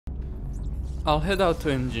I'll head out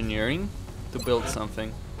to engineering to build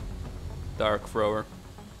something. Dark thrower.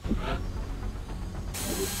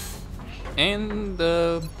 And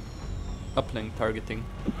uplink targeting.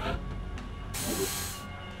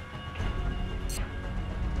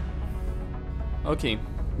 Okay,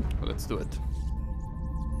 let's do it.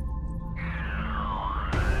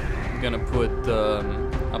 I'm gonna put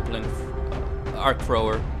uplink arc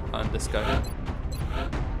thrower on this guy.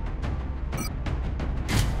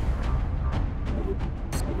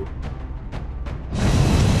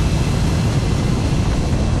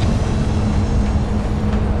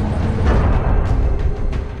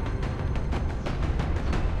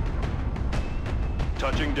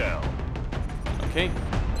 Touching down. Okay.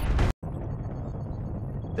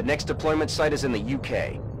 The next deployment site is in the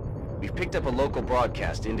UK. We've picked up a local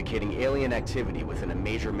broadcast indicating alien activity within a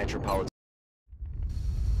major metropolitan...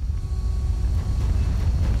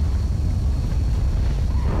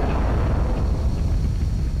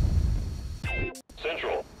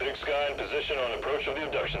 Central, Big Sky in position on approach of the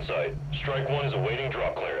abduction site. Strike 1 is awaiting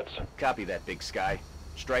drop clearance. Copy that, Big Sky.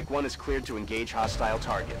 Strike 1 is cleared to engage hostile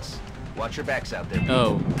targets. Watch your backs out there.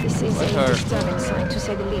 Oh, This is let a her. disturbing sight, to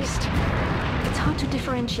say the least. It's hard to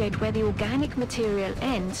differentiate where the organic material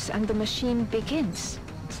ends and the machine begins.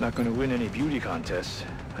 It's not going to win any beauty contests,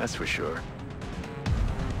 that's for sure.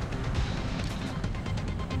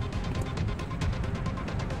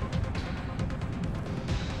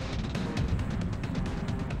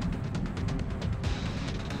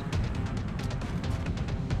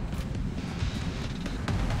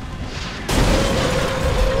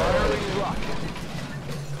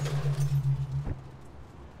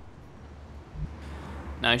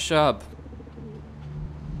 Nice job.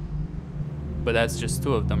 But that's just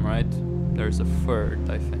two of them, right? There's a third,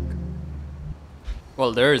 I think.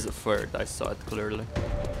 Well, there is a third, I saw it clearly.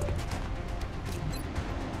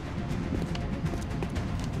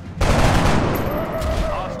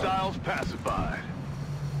 Hostiles pacified.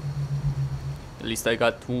 At least I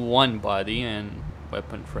got one body and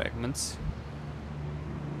weapon fragments.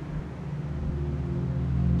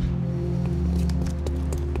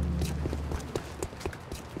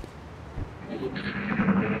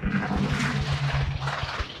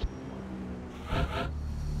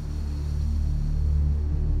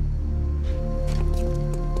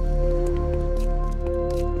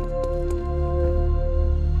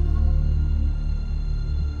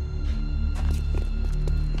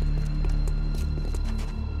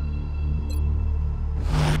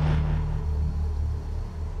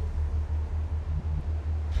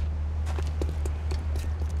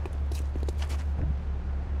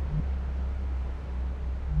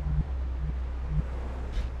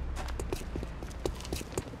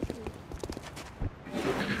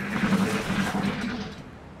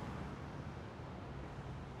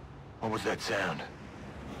 What was that sound?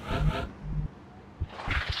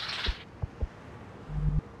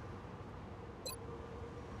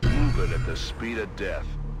 Moving at the speed of death.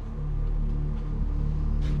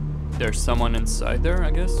 There's someone inside there, I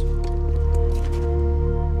guess.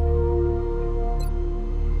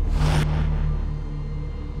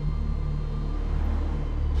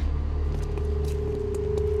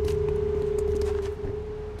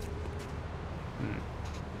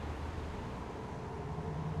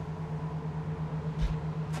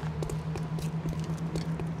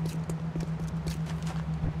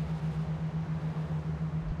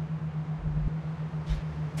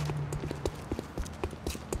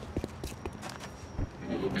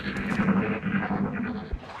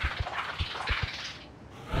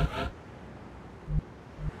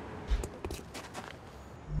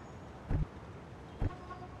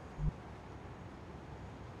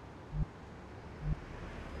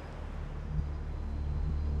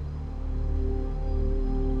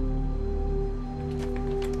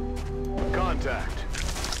 Contact.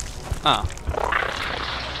 Ah.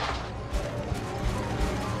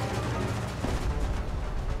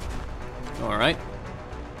 All right.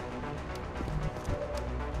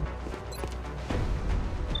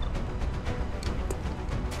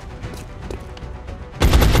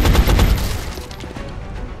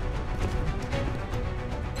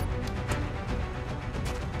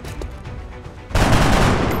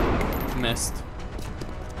 Missed.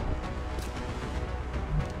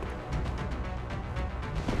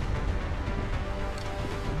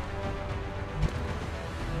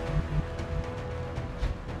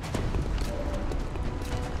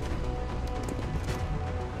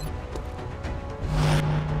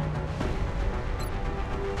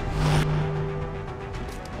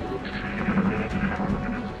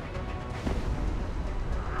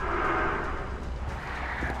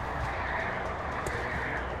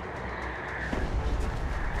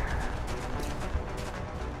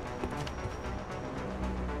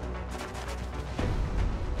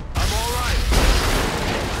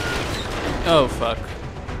 Oh fuck.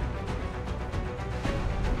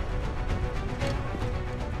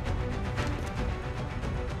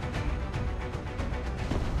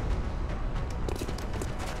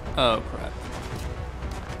 Oh crap.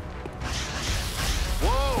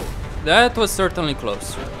 Whoa! That was certainly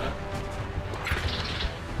close.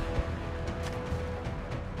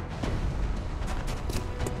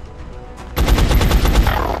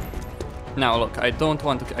 Now look, I don't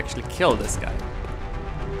want to actually kill this guy.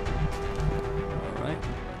 Alright.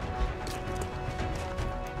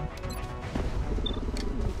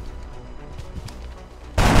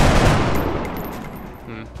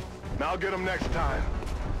 I'll get him next time.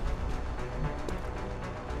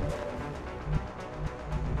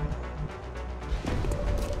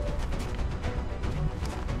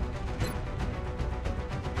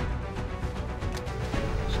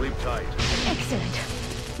 Sleep tight. Excellent.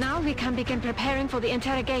 Now we can begin preparing for the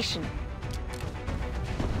interrogation.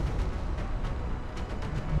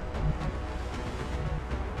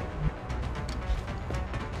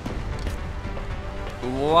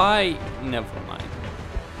 Why? Never mind.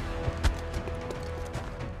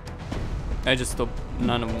 I just hope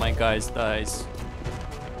none of my guys dies.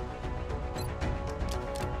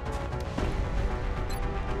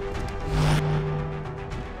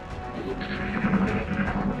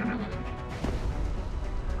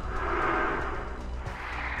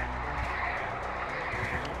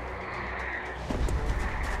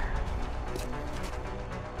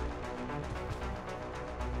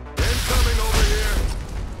 Incoming over here.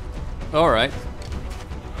 All right.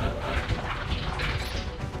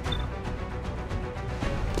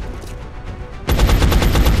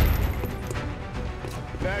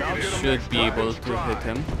 Now get him Should next be time. able to hit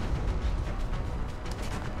him.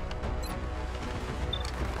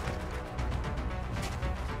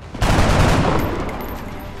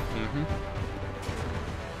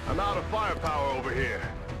 I'm out of firepower over here.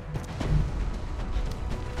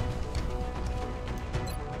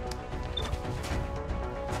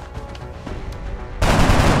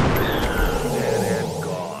 Dead and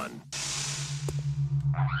gone.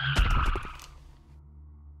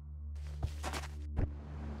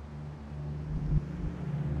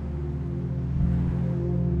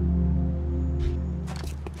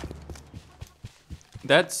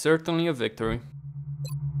 That's certainly a victory.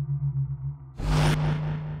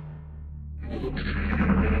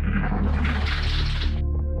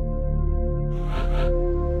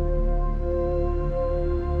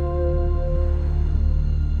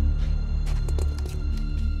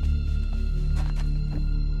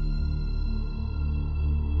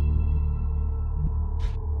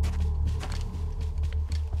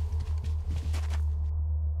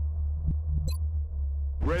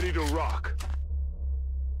 Ready to rock.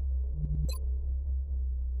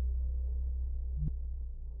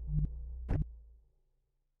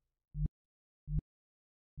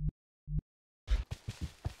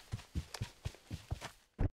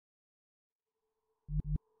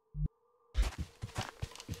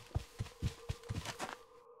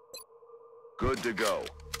 Good to go.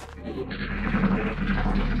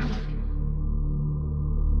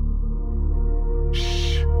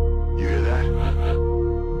 Shh. You hear that?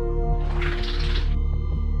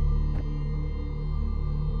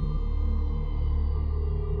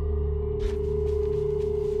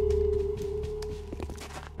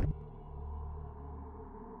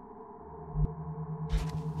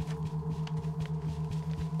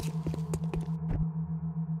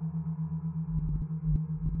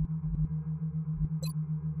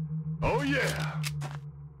 Oh yeah!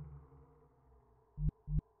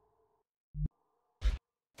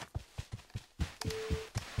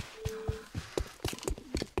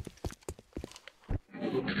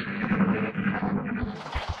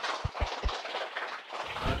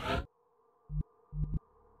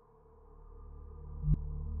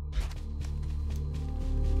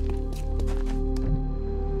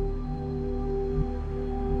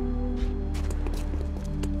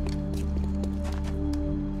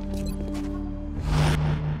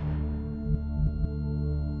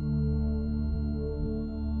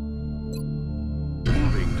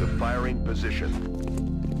 Moving to firing position.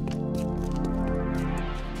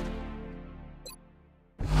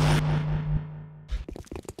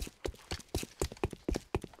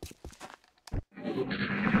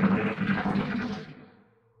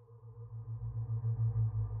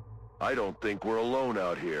 I don't think we're alone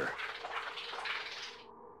out here.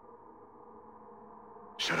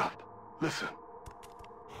 Shut up. Listen.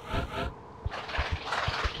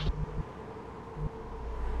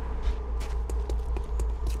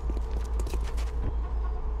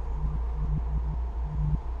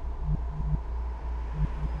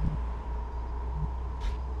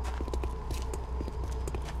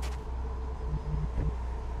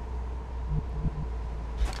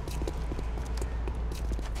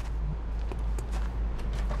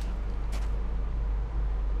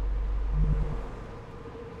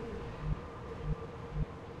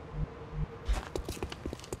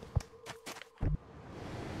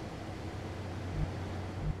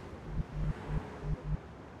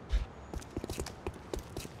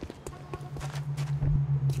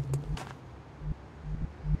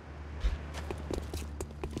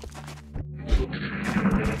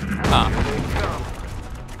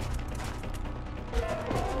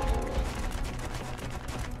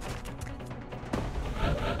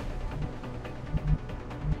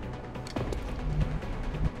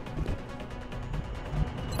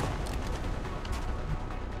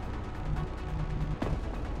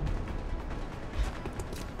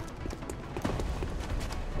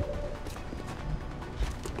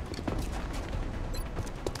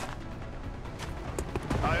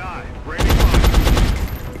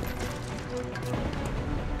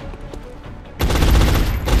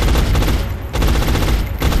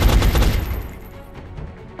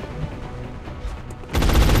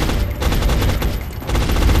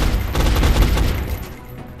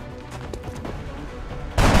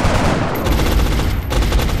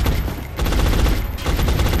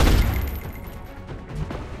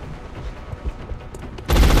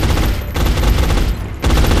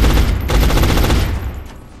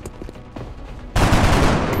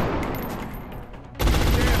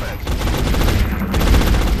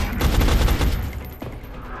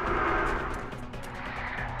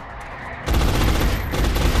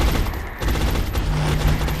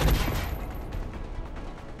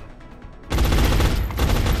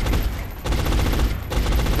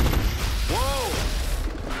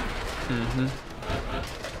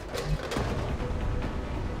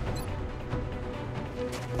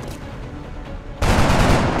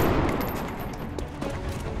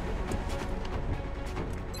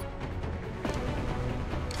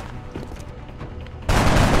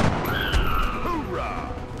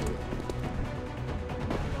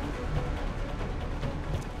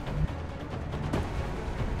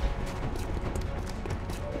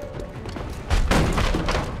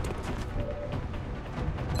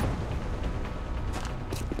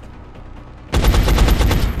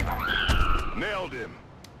 Nailed him.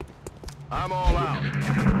 I'm all out.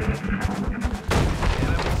 Enemy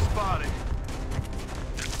spotted.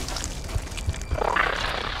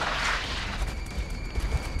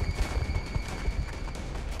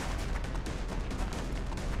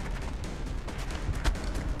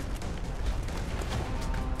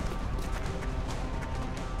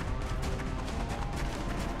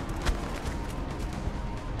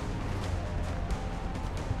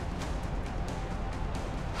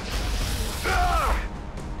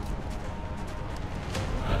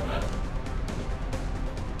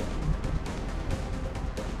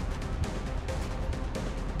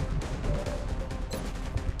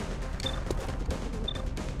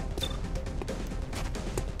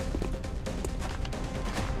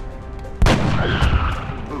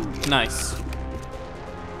 Nice.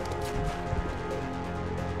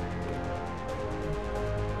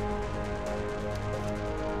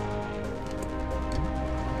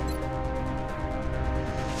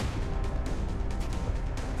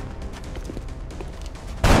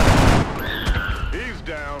 He's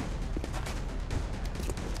down.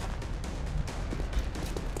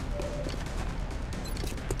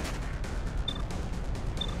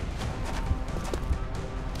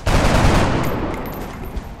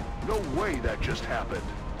 No way that just happened.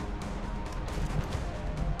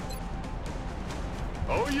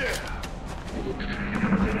 Oh yeah.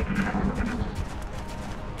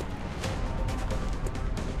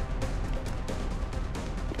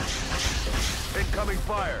 Incoming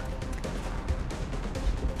fire.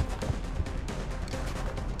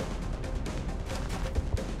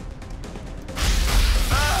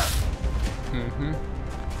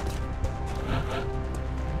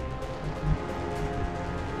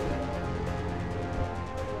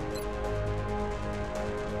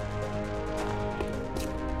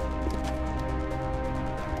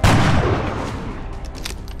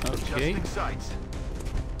 Okay. Adjusting sights.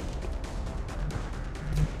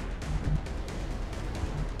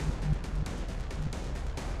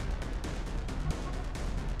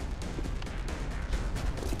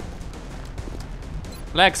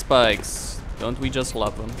 Lag spikes. Don't we just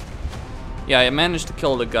love them? Yeah, I managed to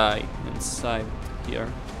kill the guy inside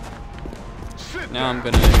here. Sit Now I'm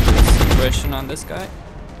down. gonna do suppression on this guy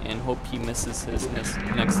and hope he misses his next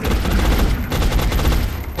hit.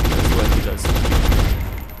 That's what he does.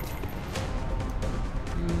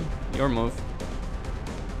 Your move.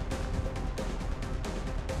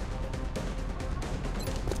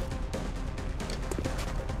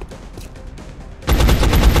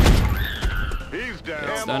 He's down.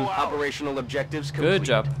 It's done. Operational objectives complete. Good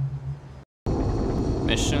job.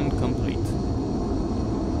 Mission complete.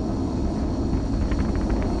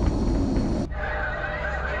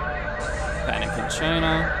 Panic in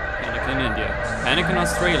China, panic in India, panic in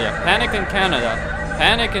Australia, panic in Canada,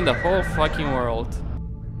 panic in the whole fucking world.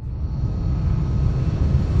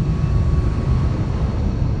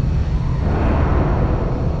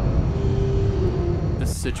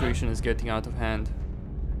 This situation is getting out of hand.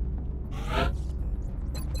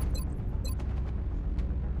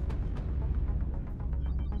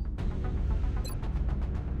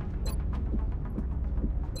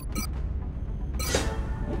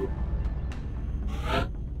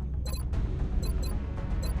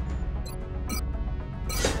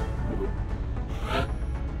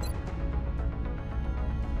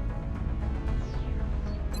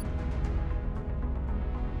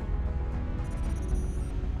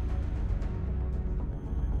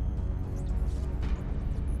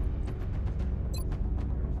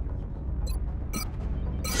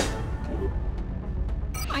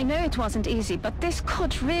 I know it wasn't easy, but this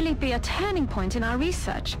could really be a turning point in our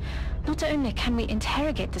research. Not only can we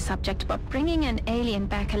interrogate the subject, but bringing an alien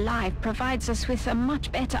back alive provides us with a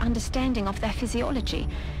much better understanding of their physiology.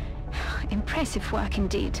 Impressive work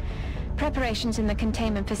indeed. Preparations in the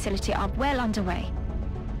containment facility are well underway.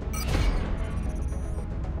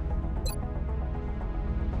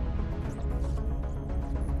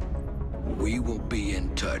 We will be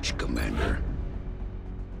in touch, Commander.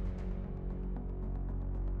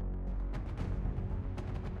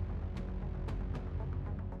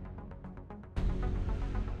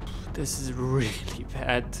 This is really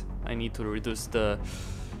bad. I need to reduce the...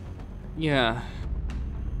 Yeah.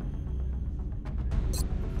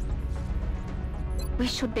 We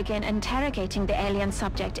should begin interrogating the alien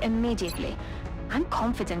subject immediately. I'm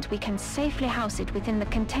confident we can safely house it within the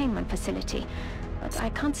containment facility, but I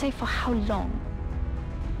can't say for how long.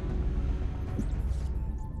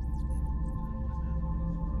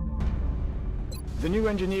 The new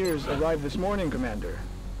engineers arrived this morning, Commander.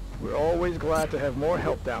 We're always glad to have more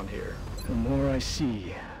help down here. The more I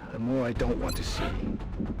see, the more I don't want to see.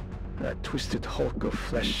 That twisted hulk of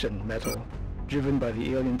flesh and metal, driven by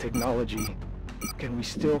the alien technology. Can we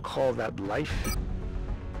still call that life?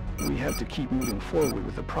 We have to keep moving forward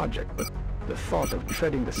with the project, but the thought of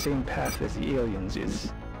treading the same path as the aliens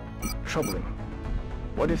is troubling.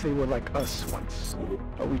 What if they were like us once?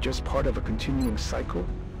 Are we just part of a continuing cycle?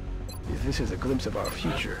 If this is a glimpse of our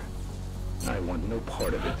future, I want no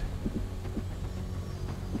part of it.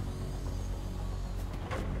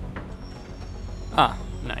 Ah,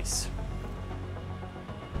 nice.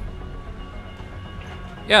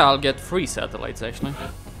 Yeah, I'll get 3 satellites actually.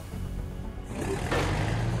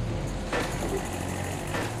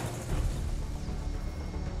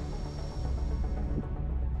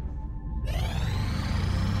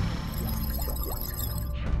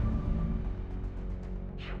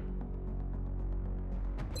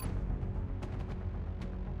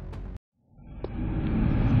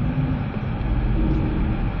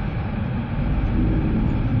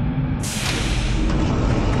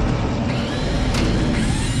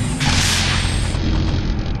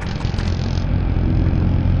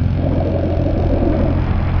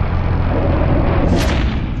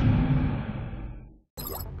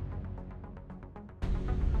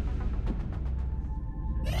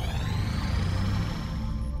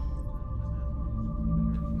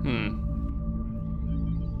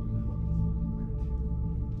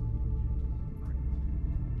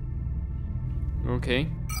 Okay.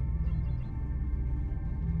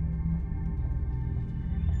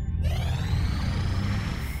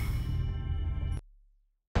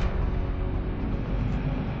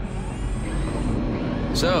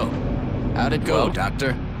 So, how'd it go,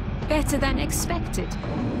 Doctor? Better than expected.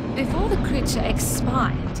 Before the creature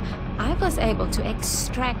expired, I was able to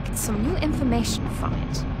extract some new information from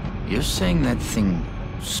it. You're saying that thing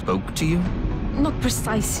spoke to you? Not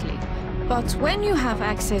precisely, but when you have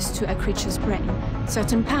access to a creature's brain,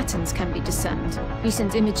 certain patterns can be discerned,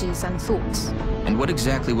 recent images and thoughts. And what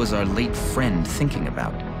exactly was our late friend thinking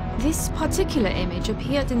about? This particular image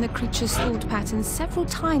appeared in the creature's thought patterns several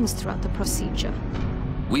times throughout the procedure.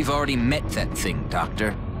 We've already met that thing,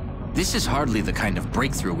 Doctor. This is hardly the kind of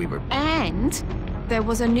breakthrough we were... And there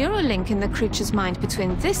was a neural link in the creature's mind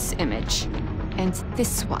between this image and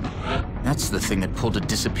this one. That's the thing that pulled a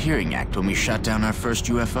disappearing act when we shot down our first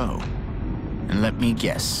UFO. And let me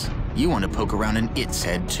guess, you want to poke around in its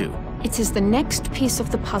head too. It is the next piece of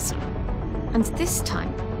the puzzle. And this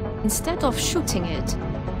time, instead of shooting it,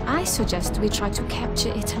 I suggest we try to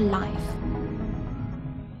capture it alive.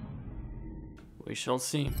 We shall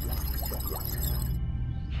see.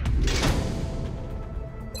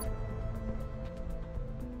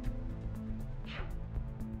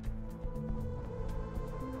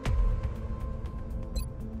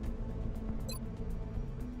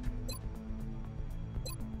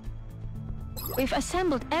 We've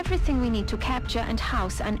assembled everything we need to capture and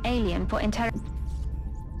house an alien for interrogation.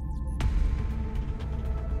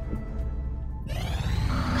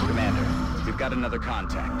 Commander, we've got another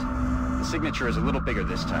contact. The signature is a little bigger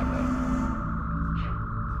this time,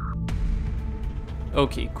 though.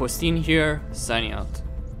 Okay, Costin here, signing out.